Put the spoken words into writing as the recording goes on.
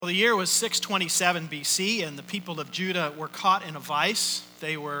Well, the year was 627 BC, and the people of Judah were caught in a vice.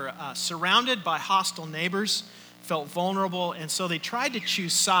 They were surrounded by hostile neighbors, felt vulnerable, and so they tried to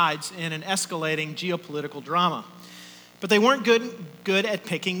choose sides in an escalating geopolitical drama. But they weren't good at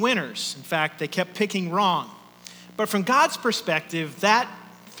picking winners. In fact, they kept picking wrong. But from God's perspective, that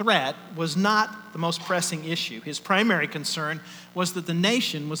threat was not the most pressing issue. His primary concern was that the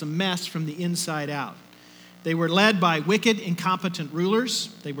nation was a mess from the inside out. They were led by wicked, incompetent rulers.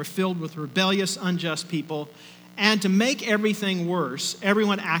 They were filled with rebellious, unjust people. And to make everything worse,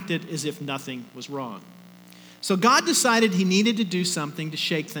 everyone acted as if nothing was wrong. So God decided he needed to do something to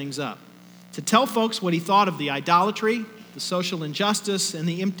shake things up, to tell folks what he thought of the idolatry, the social injustice, and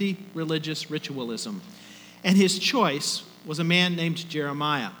the empty religious ritualism. And his choice was a man named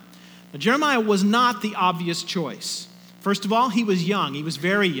Jeremiah. Now, Jeremiah was not the obvious choice. First of all, he was young. He was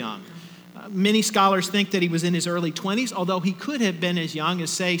very young. Many scholars think that he was in his early 20s, although he could have been as young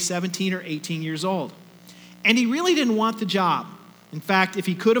as, say, 17 or 18 years old. And he really didn't want the job. In fact, if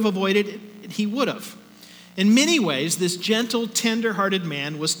he could have avoided it, he would have. In many ways, this gentle, tender-hearted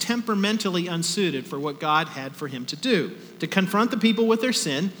man was temperamentally unsuited for what God had for him to do, to confront the people with their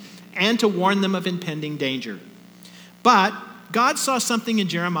sin and to warn them of impending danger. But God saw something in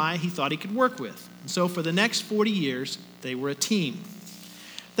Jeremiah he thought he could work with. And so for the next 40 years, they were a team.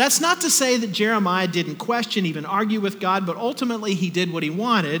 That's not to say that Jeremiah didn't question, even argue with God, but ultimately he did what he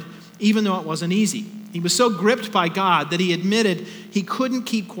wanted, even though it wasn't easy. He was so gripped by God that he admitted he couldn't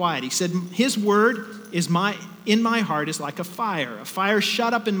keep quiet. He said, his word in my heart is like a fire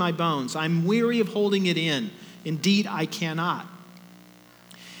shut up in my bones. I'm weary of holding it in. Indeed, I cannot.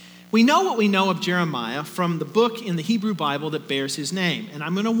 We know what we know of Jeremiah from the book in the Hebrew Bible that bears his name. And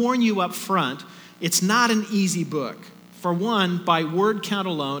I'm going to warn you up front, it's not an easy book. For one, by word count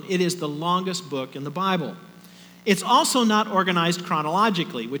alone, it is the longest book in the Bible. It's also not organized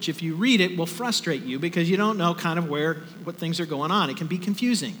chronologically, which if you read it will frustrate you because you don't know kind of what things are going on. It can be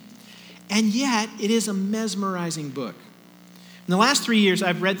confusing. And yet, it is a mesmerizing book. In the last 3 years,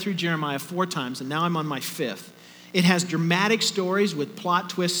 I've read through Jeremiah 4 times, and now I'm on my 5th. It has dramatic stories with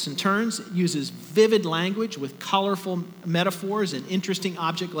plot twists and turns. It uses vivid language with colorful metaphors and interesting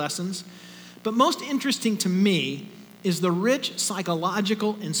object lessons. But most interesting to me is the rich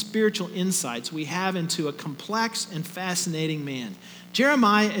psychological and spiritual insights we have into a complex and fascinating man.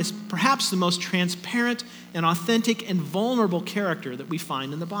 Jeremiah is perhaps the most transparent and authentic and vulnerable character that we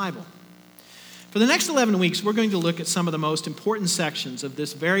find in the Bible. For the next 11 weeks, we're going to look at some of the most important sections of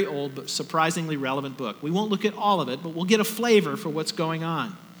this very old but surprisingly relevant book. We won't look at all of it, but we'll get a flavor for what's going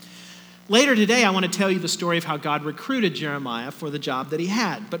on. Later today, I want to tell you the story of how God recruited Jeremiah for the job that he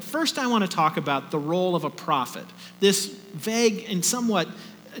had. But first, I want to talk about the role of a prophet, this vague and somewhat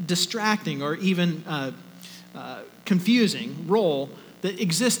distracting or even confusing role that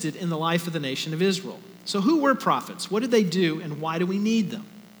existed in the life of the nation of Israel. So who were prophets? What did they do, and why do we need them?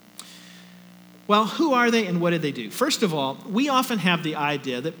 Well, who are they and what did they do? First of all, we often have the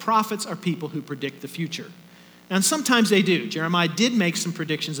idea that prophets are people who predict the future. And sometimes they do. Jeremiah did make some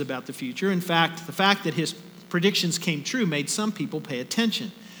predictions about the future. In fact, the fact that his predictions came true made some people pay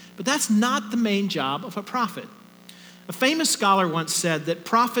attention. But that's not the main job of a prophet. A famous scholar once said that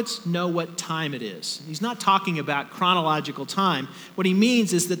prophets know what time it is. He's not talking about chronological time. What he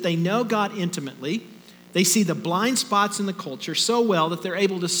means is that they know God intimately. They see the blind spots in the culture so well that they're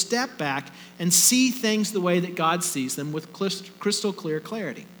able to step back and see things the way that God sees them with crystal clear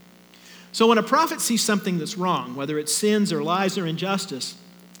clarity. So when a prophet sees something that's wrong, whether it's sins or lies or injustice,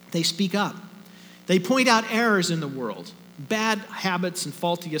 they speak up. They point out errors in the world, bad habits and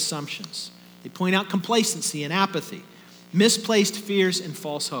faulty assumptions. They point out complacency and apathy, misplaced fears and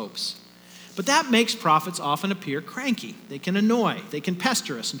false hopes. But that makes prophets often appear cranky. They can annoy, they can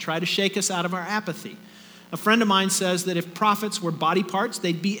pester us and try to shake us out of our apathy. A friend of mine says that if prophets were body parts,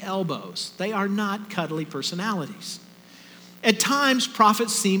 they'd be elbows. They are not cuddly personalities. At times,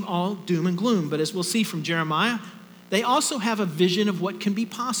 prophets seem all doom and gloom, but as we'll see from Jeremiah, they also have a vision of what can be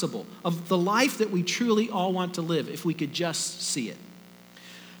possible, of the life that we truly all want to live if we could just see it.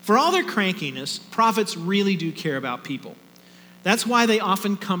 For all their crankiness, prophets really do care about people. That's why they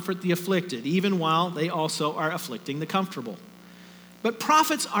often comfort the afflicted, even while they also are afflicting the comfortable. But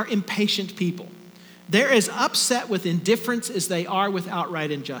prophets are impatient people. They're as upset with indifference as they are with outright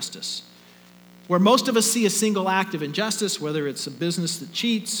injustice. Where most of us see a single act of injustice, whether it's a business that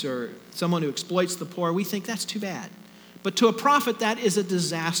cheats or someone who exploits the poor, we think that's too bad. But to a prophet, that is a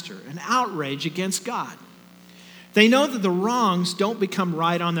disaster, an outrage against God. They know that the wrongs don't become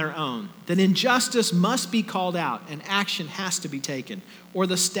right on their own, that injustice must be called out and action has to be taken, or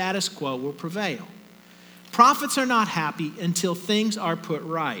the status quo will prevail. Prophets are not happy until things are put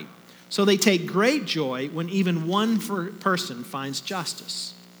right. So they take great joy when even one person finds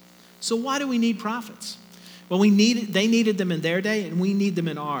justice. So why do we need prophets? Well, they needed them in their day, and we need them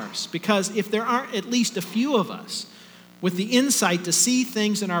in ours. Because if there aren't at least a few of us with the insight to see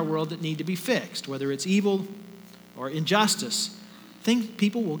things in our world that need to be fixed, whether it's evil or injustice,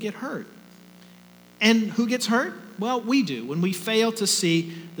 people will get hurt. And who gets hurt? Well, we do, when we fail to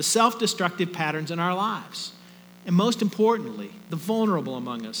see the self-destructive patterns in our lives. And most importantly, the vulnerable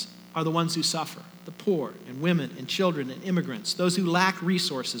among us are the ones who suffer, the poor and women and children and immigrants, those who lack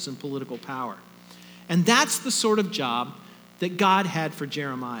resources and political power. And that's the sort of job that God had for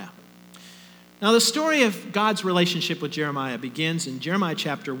Jeremiah. Now, the story of God's relationship with Jeremiah begins in Jeremiah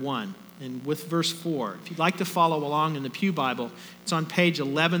chapter 1 and with verse 4. If you'd like to follow along in the Pew Bible, it's on page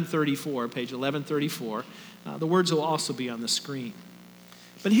 1134, The words will also be on the screen.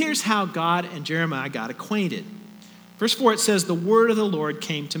 But here's how God and Jeremiah got acquainted. Verse 4, it says, "The word of the Lord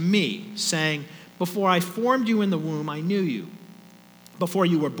came to me, saying, before I formed you in the womb, I knew you. Before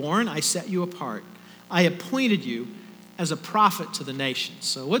you were born, I set you apart. I appointed you as a prophet to the nations."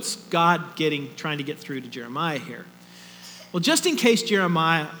 So what's God trying to get through to Jeremiah here? Well, just in case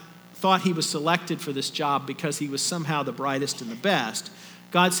Jeremiah thought he was selected for this job because he was somehow the brightest and the best,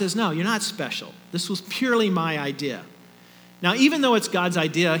 God says, no, you're not special. This was purely my idea. Now, even though it's God's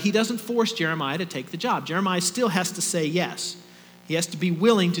idea, he doesn't force Jeremiah to take the job. Jeremiah still has to say yes. He has to be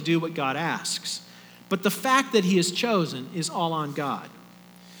willing to do what God asks. But the fact that he is chosen is all on God.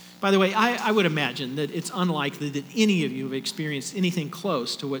 By the way, I would imagine that it's unlikely that any of you have experienced anything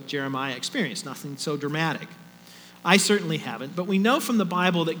close to what Jeremiah experienced, nothing so dramatic. I certainly haven't, but we know from the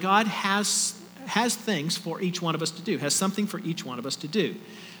Bible that God has things for each one of us to do, has something for each one of us to do.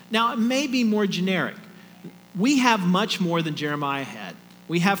 Now, it may be more generic. We have much more than Jeremiah had.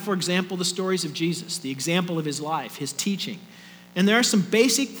 We have, for example, the stories of Jesus, the example of his life, his teaching. And there are some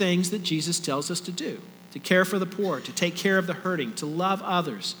basic things that Jesus tells us to do: to care for the poor, to take care of the hurting, to love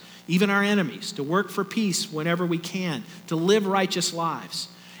others, even our enemies, to work for peace whenever we can, to live righteous lives.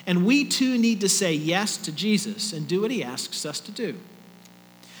 And we too need to say yes to Jesus and do what he asks us to do.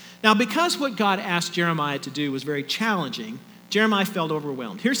 Now, because what God asked Jeremiah to do was very challenging, Jeremiah felt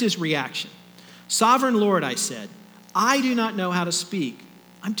overwhelmed. Here's his reaction. "Sovereign Lord," I said, "I do not know how to speak.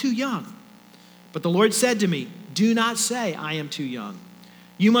 I'm too young." But the Lord said to me, "Do not say, 'I am too young.'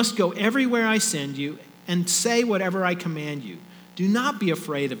 You must go everywhere I send you and say whatever I command you. Do not be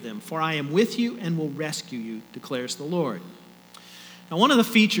afraid of them, for I am with you and will rescue you, declares the Lord." Now, one of the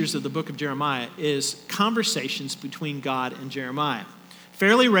features of the book of Jeremiah is conversations between God and Jeremiah.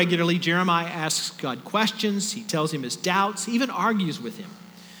 Fairly regularly, Jeremiah asks God questions. He tells him his doubts. He even argues with him.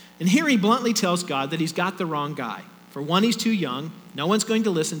 And here he bluntly tells God that he's got the wrong guy. For one, he's too young. No one's going to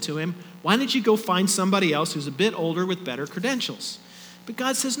listen to him. Why don't you go find somebody else who's a bit older with better credentials? But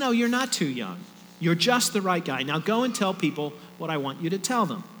God says, no, you're not too young. You're just the right guy. Now go and tell people what I want you to tell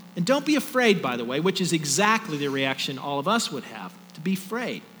them. And don't be afraid, by the way, which is exactly the reaction all of us would have, to be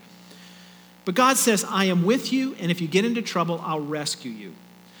afraid. But God says, I am with you, and if you get into trouble, I'll rescue you.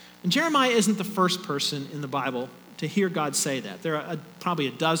 And Jeremiah isn't the first person in the Bible to hear God say that. There are probably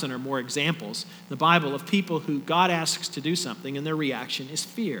a dozen or more examples in the Bible of people who God asks to do something, and their reaction is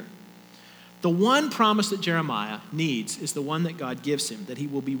fear. The one promise that Jeremiah needs is the one that God gives him, that he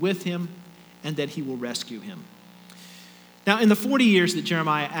will be with him and that he will rescue him. Now, in the 40 years that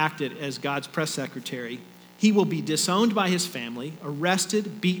Jeremiah acted as God's press secretary, he will be disowned by his family,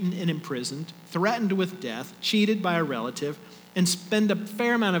 arrested, beaten, and imprisoned, threatened with death, cheated by a relative, and spend a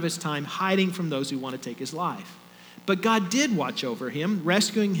fair amount of his time hiding from those who want to take his life. But God did watch over him,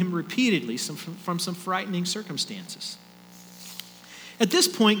 rescuing him repeatedly from some frightening circumstances. At this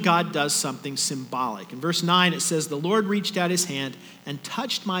point, God does something symbolic. In verse 9, it says, "The Lord reached out his hand and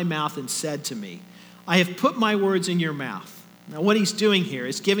touched my mouth and said to me, 'I have put my words in your mouth.'" Now, what he's doing here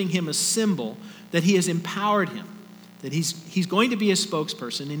is giving him a symbol that he has empowered him, that he's going to be a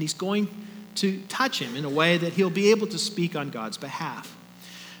spokesperson, and he's going to touch him in a way that he'll be able to speak on God's behalf.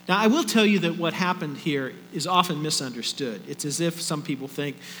 Now, I will tell you that what happened here is often misunderstood. It's as if some people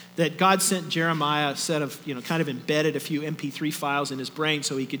think that God sent Jeremiah a set of, kind of embedded a few MP3 files in his brain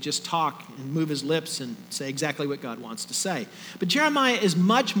so he could just talk and move his lips and say exactly what God wants to say. But Jeremiah is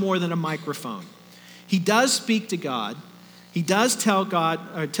much more than a microphone. He does speak to God. He does tell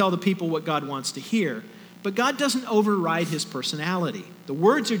the people what God wants to hear, but God doesn't override his personality. The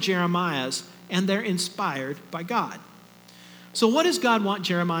words are Jeremiah's, and they're inspired by God. So what does God want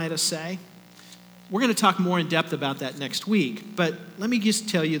Jeremiah to say? We're going to talk more in depth about that next week, but let me just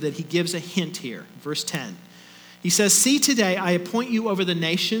tell you that he gives a hint here. Verse 10. He says, "See, today I appoint you over the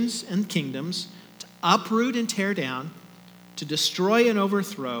nations and kingdoms uproot and tear down, to destroy and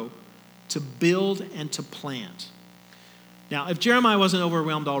overthrow, to build and to plant. Now, if Jeremiah wasn't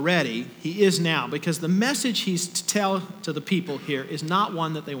overwhelmed already, he is now, because the message he's to tell to the people here is not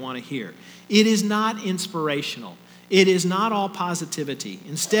one that they want to hear. It is not inspirational. It is not all positivity.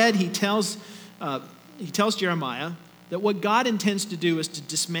 Instead, he tells Jeremiah that what God intends to do is to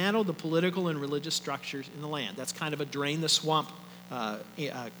dismantle the political and religious structures in the land. That's kind of a drain the swamp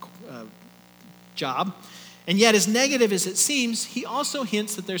job. And yet, as negative as it seems, he also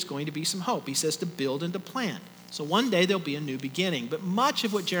hints that there's going to be some hope. He says to build and to plant. So one day there'll be a new beginning. But much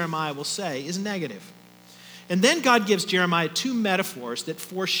of what Jeremiah will say is negative. And then God gives Jeremiah two metaphors that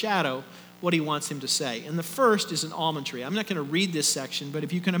foreshadow what he wants him to say. And the first is an almond tree. I'm not going to read this section, but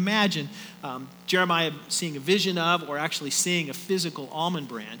if you can imagine Jeremiah seeing a vision of or actually seeing a physical almond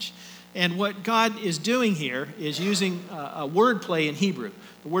branch. And what God is doing here is using a word play in Hebrew.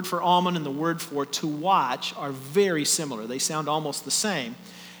 The word for almond and the word for to watch are very similar. They sound almost the same.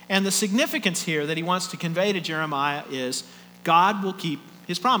 And the significance here that he wants to convey to Jeremiah is God will keep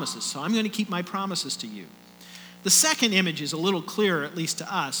his promises. So I'm going to keep my promises to you. The second image is a little clearer, at least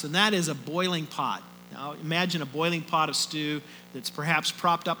to us, and that is a boiling pot. Now imagine a boiling pot of stew that's perhaps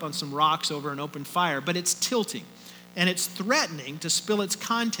propped up on some rocks over an open fire, but it's tilting. And it's threatening to spill its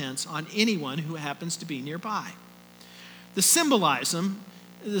contents on anyone who happens to be nearby. The symbolism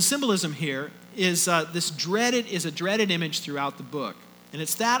here is a dreaded image throughout the book. And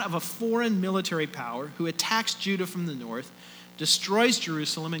it's that of a foreign military power who attacks Judah from the north, destroys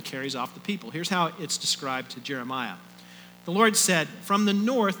Jerusalem, and carries off the people. Here's how it's described to Jeremiah. The Lord said, "From the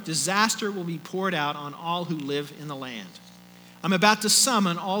north, disaster will be poured out on all who live in the land. I'm about to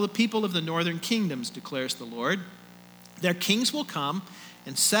summon all the people of the northern kingdoms, declares the Lord. Their kings will come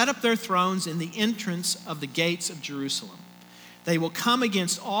and set up their thrones in the entrance of the gates of Jerusalem. They will come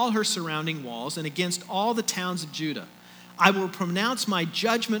against all her surrounding walls and against all the towns of Judah. I will pronounce my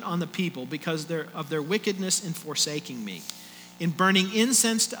judgment on the people because of their wickedness in forsaking me, in burning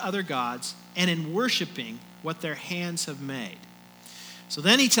incense to other gods, and in worshiping what their hands have made." So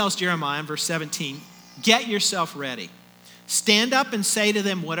then he tells Jeremiah in verse 17, "Get yourself ready. Stand up and say to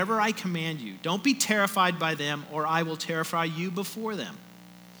them whatever I command you. Don't be terrified by them, or I will terrify you before them."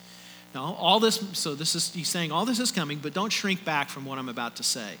 Now, he's saying all this is coming, but don't shrink back from what I'm about to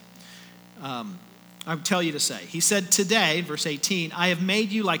say. I tell you to say. He said, "Today," verse 18, "I have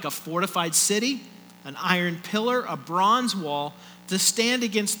made you like a fortified city, an iron pillar, a bronze wall, to stand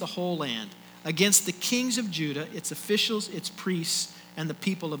against the whole land, against the kings of Judah, its officials, its priests, and the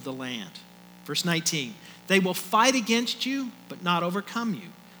people of the land." Verse 19, "They will fight against you, but not overcome you,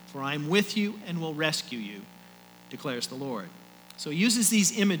 for I am with you and will rescue you, declares the Lord." So he uses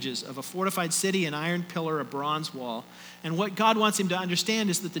these images of a fortified city, an iron pillar, a bronze wall. And what God wants him to understand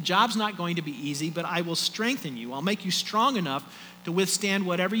is that the job's not going to be easy, but I will strengthen you. I'll make you strong enough to withstand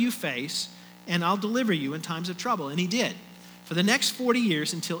whatever you face, and I'll deliver you in times of trouble. And he did. For the next 40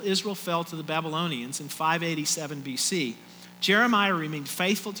 years, until Israel fell to the Babylonians in 587 BC, Jeremiah remained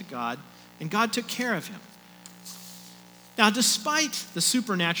faithful to God, and God took care of him. Now, despite the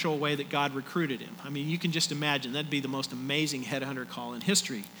supernatural way that God recruited him, I mean, you can just imagine that'd be the most amazing headhunter call in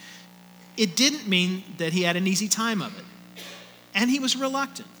history. It didn't mean that he had an easy time of it. And he was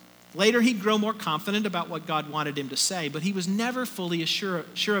reluctant. Later, he'd grow more confident about what God wanted him to say, but he was never fully sure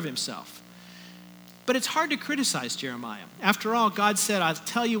of himself. But it's hard to criticize Jeremiah. After all, God said, "I'll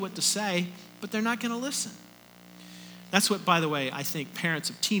tell you what to say," but they're not going to listen. That's what, by the way, I think parents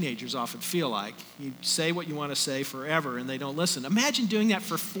of teenagers often feel like. You say what you want to say forever and they don't listen. Imagine doing that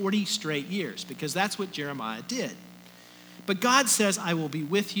for 40 straight years, because that's what Jeremiah did. But God says, "I will be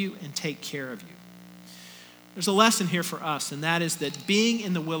with you and take care of you." There's a lesson here for us, and that is that being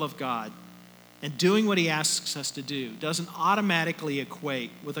in the will of God and doing what he asks us to do doesn't automatically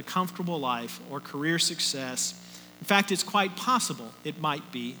equate with a comfortable life or career success. In fact, it's quite possible it might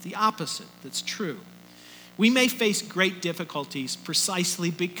be the opposite that's true. We may face great difficulties precisely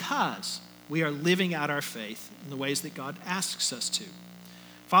because we are living out our faith in the ways that God asks us to.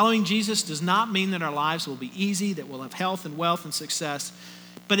 Following Jesus does not mean that our lives will be easy, that we'll have health and wealth and success,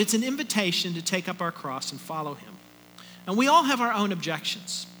 but it's an invitation to take up our cross and follow him. And we all have our own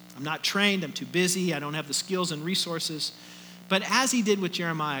objections. I'm not trained, I'm too busy, I don't have the skills and resources. But as he did with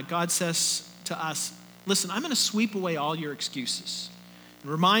Jeremiah, God says to us, "Listen, I'm going to sweep away all your excuses." And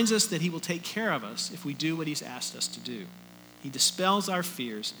reminds us that he will take care of us if we do what he's asked us to do. He dispels our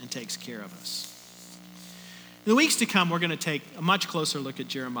fears and takes care of us. In the weeks to come, we're going to take a much closer look at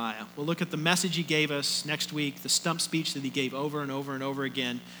Jeremiah. We'll look at the message he gave us next week, the stump speech that he gave over and over and over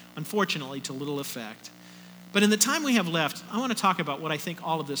again, unfortunately to little effect. But in the time we have left, I want to talk about what I think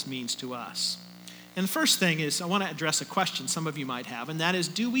all of this means to us. And the first thing is I want to address a question some of you might have, and that is,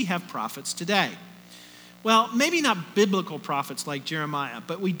 do we have prophets today? Well, maybe not biblical prophets like Jeremiah,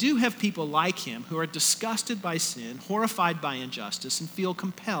 but we do have people like him who are disgusted by sin, horrified by injustice, and feel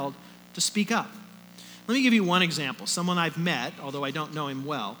compelled to speak up. Let me give you one example, someone I've met, although I don't know him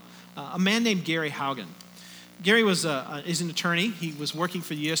well, a man named Gary Haugen. Gary is an attorney. He was working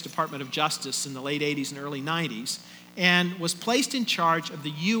for the U.S. Department of Justice in the late 80s and early 90s and was placed in charge of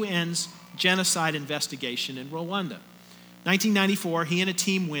the UN's genocide investigation in Rwanda. 1994, he and a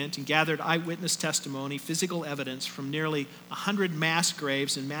team went and gathered eyewitness testimony, physical evidence from nearly 100 mass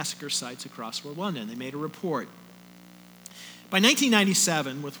graves and massacre sites across Rwanda, and they made a report. By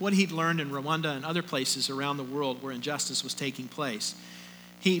 1997, with what he'd learned in Rwanda and other places around the world where injustice was taking place,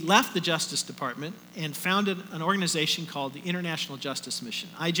 he left the Justice Department and founded an organization called the International Justice Mission.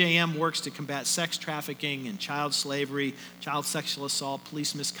 IJM works to combat sex trafficking and child slavery, child sexual assault,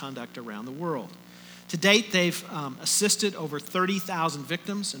 police misconduct around the world. To date, they've assisted over 30,000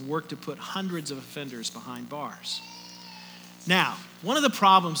 victims and worked to put hundreds of offenders behind bars. Now, one of the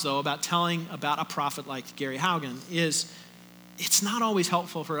problems, though, about telling about a prophet like Gary Haugen is it's not always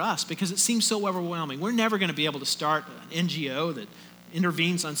helpful for us because it seems so overwhelming. We're never going to be able to start an NGO that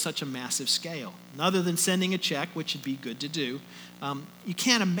intervenes on such a massive scale. And other than sending a check, which would be good to do, you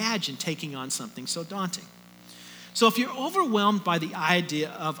can't imagine taking on something so daunting. So if you're overwhelmed by the idea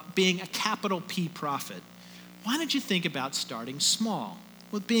of being a capital P prophet, why don't you think about starting small,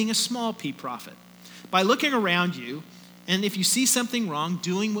 with being a small P prophet? By looking around you, and if you see something wrong,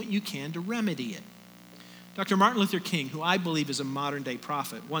 doing what you can to remedy it. Dr. Martin Luther King, who I believe is a modern-day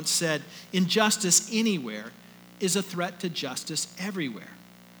prophet, once said, "Injustice anywhere is a threat to justice everywhere."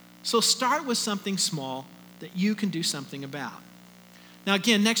 So start with something small that you can do something about. Now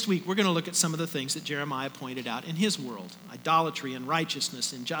again, next week we're going to look at some of the things that Jeremiah pointed out in his world, idolatry,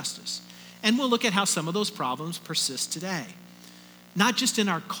 unrighteousness, injustice. And we'll look at how some of those problems persist today. Not just in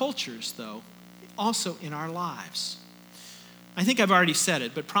our cultures, though, also in our lives. I think I've already said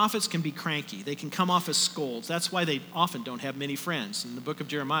it, but prophets can be cranky. They can come off as scolds. That's why they often don't have many friends. In the book of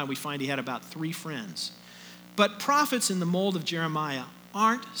Jeremiah, we find he had about 3 friends. But prophets in the mold of Jeremiah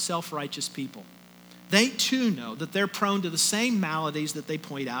aren't self-righteous people. They too know that they're prone to the same maladies that they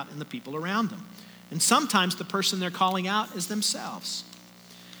point out in the people around them. And sometimes the person they're calling out is themselves.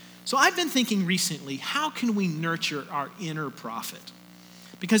 So I've been thinking recently, how can we nurture our inner prophet?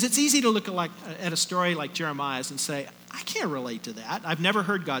 Because it's easy to look at a story like Jeremiah's and say, I can't relate to that. I've never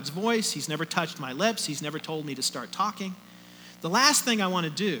heard God's voice. He's never touched my lips. He's never told me to start talking. The last thing I want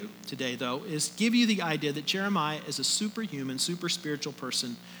to do today, though, is give you the idea that Jeremiah is a superhuman, super spiritual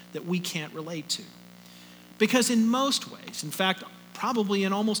person that we can't relate to. Because in most ways, in fact, probably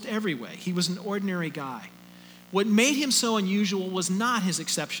in almost every way, he was an ordinary guy. What made him so unusual was not his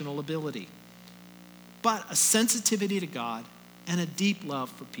exceptional ability, but a sensitivity to God and a deep love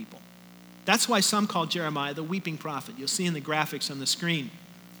for people. That's why some call Jeremiah the weeping prophet. You'll see in the graphics on the screen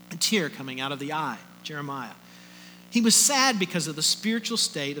a tear coming out of the eye, Jeremiah. He was sad because of the spiritual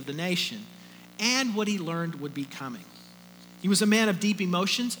state of the nation and what he learned would be coming. He was a man of deep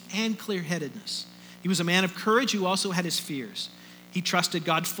emotions and clear-headedness. He was a man of courage who also had his fears. He trusted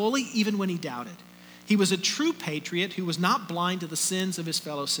God fully even when he doubted. He was a true patriot who was not blind to the sins of his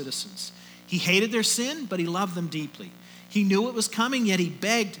fellow citizens. He hated their sin, but he loved them deeply. He knew it was coming, yet he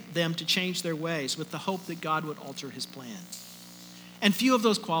begged them to change their ways with the hope that God would alter his plan. And few of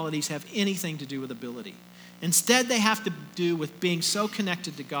those qualities have anything to do with ability. Instead, they have to do with being so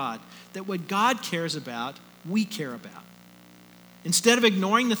connected to God that what God cares about, we care about. Instead of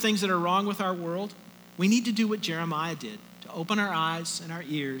ignoring the things that are wrong with our world, we need to do what Jeremiah did, to open our eyes and our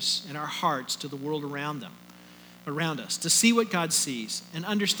ears and our hearts to the world around us, to see what God sees and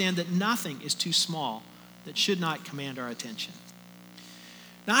understand that nothing is too small that should not command our attention.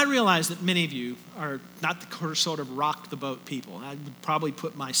 Now, I realize that many of you are not the sort of rock the boat people. I would probably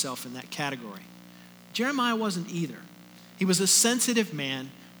put myself in that category. Jeremiah wasn't either. He was a sensitive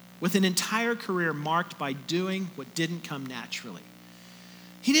man with an entire career marked by doing what didn't come naturally.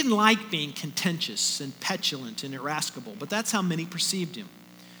 He didn't like being contentious and petulant and irascible, but that's how many perceived him.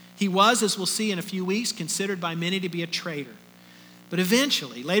 He was, as we'll see in a few weeks, considered by many to be a traitor. But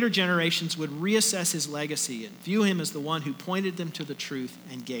eventually, later generations would reassess his legacy and view him as the one who pointed them to the truth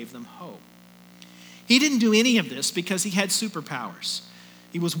and gave them hope. He didn't do any of this because he had superpowers.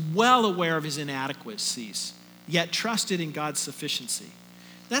 He was well aware of his inadequacies, yet trusted in God's sufficiency.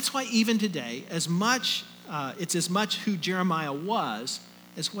 That's why even today, it's as much who Jeremiah was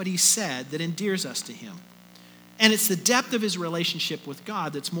as what he said that endears us to him. And it's the depth of his relationship with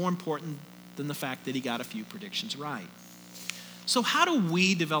God that's more important than the fact that he got a few predictions right. So how do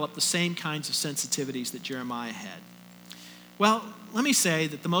we develop the same kinds of sensitivities that Jeremiah had? Well, let me say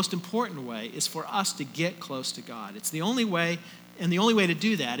that the most important way is for us to get close to God. It's the only way, and the only way to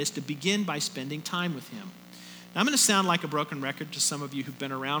do that is to begin by spending time with him. Now, I'm going to sound like a broken record to some of you who've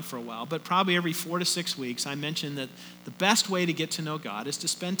been around for a while, but probably every 4 to 6 weeks I mention that the best way to get to know God is to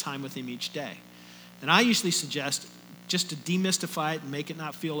spend time with him each day. And I usually suggest, just to demystify it and make it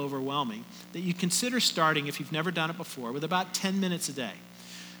not feel overwhelming, that you consider starting, if you've never done it before, with about 10 minutes a day.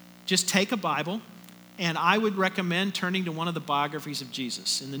 Just take a Bible, and I would recommend turning to one of the biographies of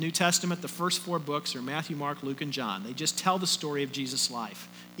Jesus. In the New Testament, the first 4 books are Matthew, Mark, Luke, and John. They just tell the story of Jesus' life,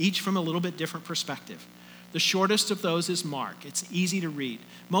 each from a little bit different perspective. The shortest of those is Mark. It's easy to read.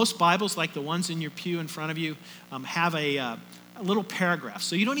 Most Bibles, like the ones in your pew in front of you, have a little paragraph,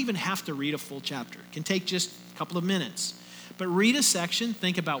 so you don't even have to read a full chapter. It can take just a couple of minutes. But read a section,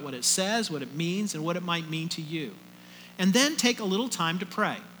 think about what it says, what it means, and what it might mean to you. And then take a little time to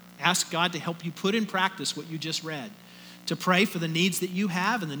pray. Ask God to help you put in practice what you just read, to pray for the needs that you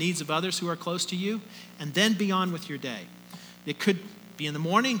have and the needs of others who are close to you, and then be on with your day. It could be in the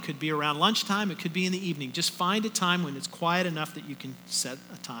morning, could be around lunchtime, it could be in the evening. Just find a time when it's quiet enough that you can set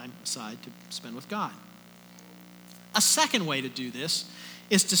a time aside to spend with God. A second way to do this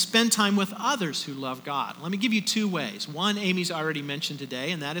is to spend time with others who love God. Let me give you 2 ways. One, Amy's already mentioned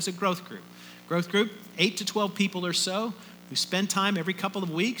today, and that is a growth group. Growth group, 8 to 12 people or so, who spend time every couple of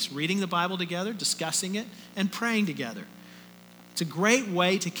weeks reading the Bible together, discussing it, and praying together. It's a great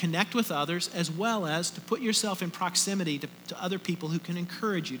way to connect with others as well as to put yourself in proximity to other people who can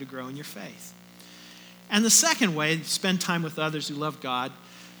encourage you to grow in your faith. And the second way to spend time with others who love God,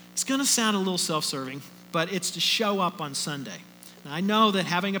 it's going to sound a little self-serving, but it's to show up on Sunday. Now, I know that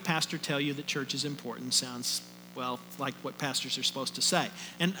having a pastor tell you that church is important sounds, well, like what pastors are supposed to say.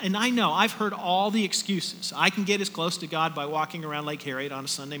 And I know, I've heard all the excuses. I can get as close to God by walking around Lake Harriet on a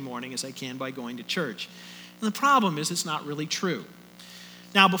Sunday morning as I can by going to church. And the problem is it's not really true.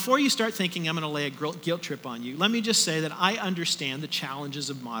 Now, before you start thinking I'm going to lay a guilt trip on you, let me just say that I understand the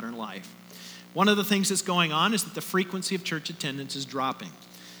challenges of modern life. One of the things that's going on is that the frequency of church attendance is dropping.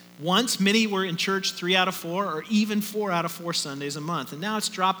 Once, many were in church 3 out of 4 or even 4 out of 4 Sundays a month. And now it's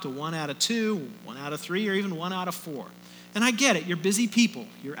dropped to 1 out of 2, 1 out of 3, or even 1 out of 4. And I get it. You're busy people.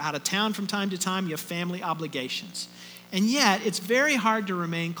 You're out of town from time to time. You have family obligations. And yet, it's very hard to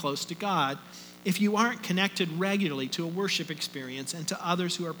remain close to God if you aren't connected regularly to a worship experience and to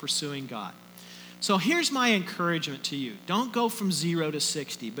others who are pursuing God. So here's my encouragement to you. Don't go from 0 to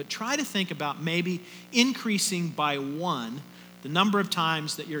 60, but try to think about maybe increasing by 1 the number of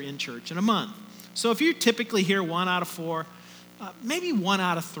times that you're in church in a month. So if you're typically here 1 out of 4, maybe 1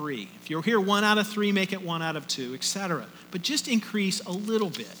 out of 3. If you're here 1 out of 3, make it 1 out of 2, etc. But just increase a little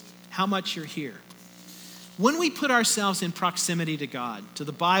bit how much you're here. When we put ourselves in proximity to God, to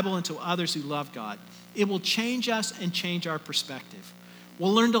the Bible, and to others who love God, it will change us and change our perspective.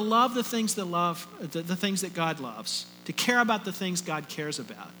 We'll learn to love the things the things that God loves, to care about the things God cares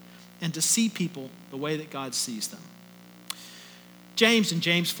about, and to see people the way that God sees them. James in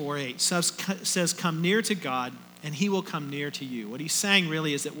James 4:8 says, "Come near to God, and he will come near to you." What he's saying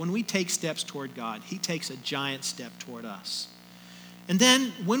really is that when we take steps toward God, he takes a giant step toward us. And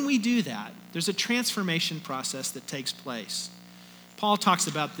then when we do that, there's a transformation process that takes place. Paul talks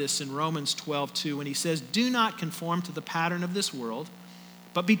about this in Romans 12:2 when he says, "Do not conform to the pattern of this world,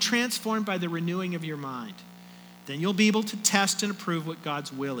 but be transformed by the renewing of your mind. Then you'll be able to test and approve what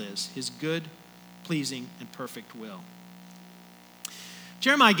God's will is, his good, pleasing, and perfect will."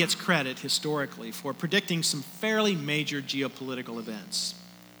 Jeremiah gets credit historically for predicting some fairly major geopolitical events.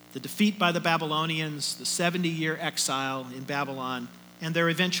 The defeat by the Babylonians, the 70-year exile in Babylon, and their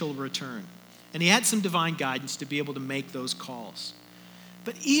eventual return. And he had some divine guidance to be able to make those calls.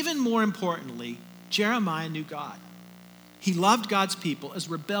 But even more importantly, Jeremiah knew God. He loved God's people, as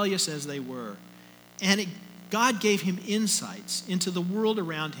rebellious as they were. And God gave him insights into the world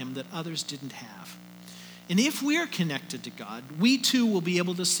around him that others didn't have. And if we're connected to God, we too will be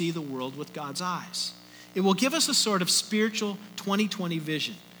able to see the world with God's eyes. It will give us a sort of spiritual 20/20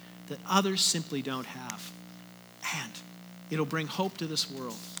 vision that others simply don't have. And it'll bring hope to this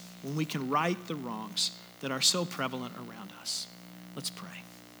world when we can right the wrongs that are so prevalent around us. Let's pray.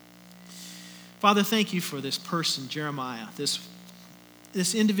 Father, thank you for this person, Jeremiah, this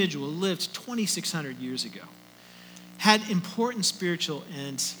individual who lived 2,600 years ago, had important spiritual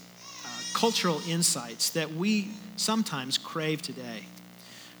and cultural insights that we sometimes crave today.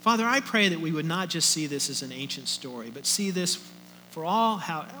 Father, I pray that we would not just see this as an ancient story, but see this for all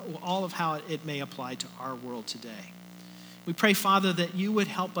of how it may apply to our world today. We pray, Father, that you would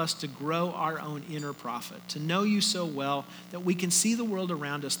help us to grow our own inner prophet, to know you so well that we can see the world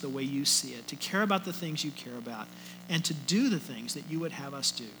around us the way you see it, to care about the things you care about, and to do the things that you would have us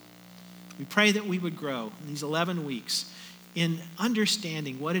do. We pray that we would grow in these 11 weeks in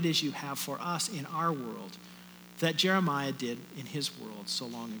understanding what it is you have for us in our world that Jeremiah did in his world so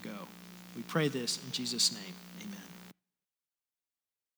long ago. We pray this in Jesus' name. Amen.